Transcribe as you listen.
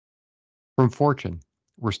From Fortune,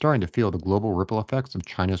 we're starting to feel the global ripple effects of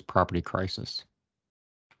China's property crisis.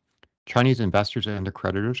 Chinese investors and their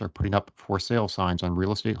creditors are putting up for sale signs on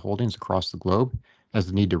real estate holdings across the globe as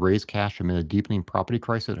the need to raise cash amid a deepening property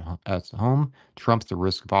crisis at home trumps the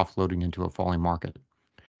risk of offloading into a falling market.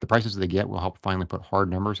 The prices they get will help finally put hard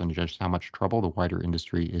numbers on just how much trouble the wider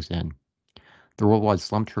industry is in. The worldwide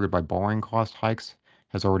slump triggered by borrowing cost hikes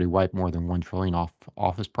has already wiped more than 1 trillion off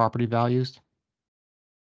office property values,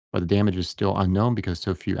 but the damage is still unknown because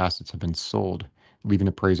so few assets have been sold, leaving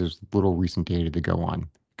appraisers little recent data to go on.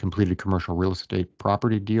 Completed commercial real estate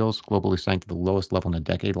property deals globally sank to the lowest level in a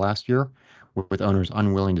decade last year, with owners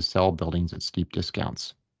unwilling to sell buildings at steep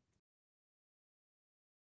discounts.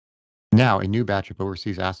 Now, a new batch of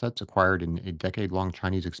overseas assets acquired in a decade-long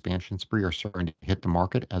Chinese expansion spree are starting to hit the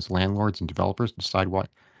market as landlords and developers decide what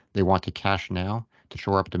they want to cash now to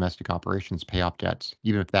shore up domestic operations, pay off debts,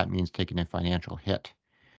 even if that means taking a financial hit.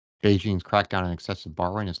 Beijing's crackdown on excessive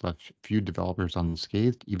borrowing has left few developers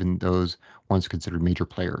unscathed, even those once considered major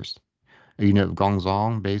players. A unit of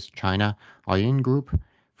Guangzhou-based China Ayin Group,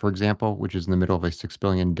 for example, which is in the middle of a $6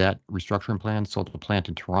 billion debt restructuring plan, sold a plant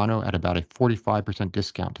in Toronto at about a 45%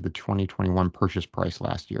 discount to the 2021 purchase price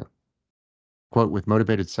last year. Quote, with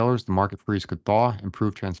motivated sellers, the market freeze could thaw,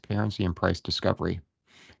 improve transparency and price discovery,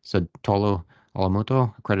 said Tolo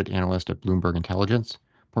Alamoto, a credit analyst at Bloomberg Intelligence.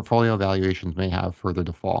 Portfolio valuations may have further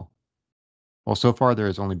to fall. Well, so far there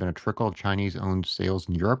has only been a trickle of Chinese-owned sales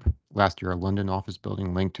in Europe. Last year, a London office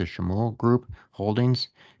building linked to Shimol Group Holdings,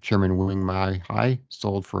 Chairman Wing Mai Hai,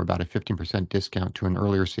 sold for about a 15% discount to an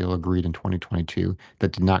earlier sale agreed in 2022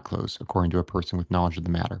 that did not close, according to a person with knowledge of the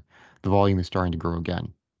matter. The volume is starting to grow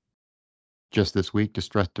again. Just this week,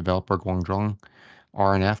 distressed developer Guangzhou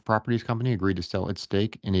R&F Properties Company agreed to sell its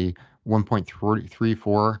stake in a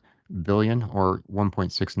 1.34 billion or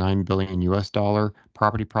 1.69 billion US dollar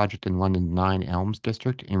property project in London's Nine Elms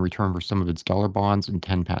district in return for some of its dollar bonds and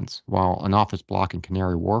 10 pence, while an office block in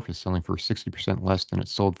Canary Wharf is selling for 60% less than it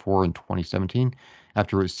sold for in 2017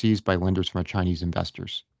 after it was seized by lenders from Chinese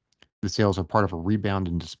investors. The sales are part of a rebound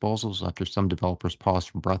in disposals after some developers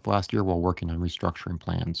paused for breath last year while working on restructuring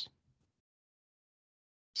plans.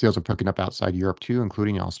 Sales are picking up outside Europe too,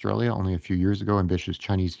 including Australia. Only a few years ago, ambitious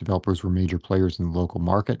Chinese developers were major players in the local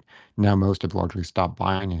market. Now most have largely stopped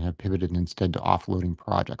buying and have pivoted instead to offloading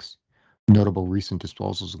projects. Notable recent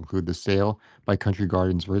disposals include the sale by Country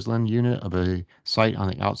Gardens Risland unit of a site on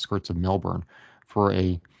the outskirts of Melbourne for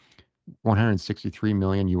a 163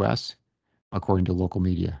 million US, according to local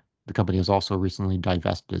media. The company has also recently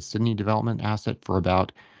divested its Sydney development asset for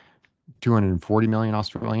about 240 million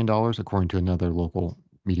Australian dollars, according to another local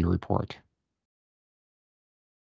media report.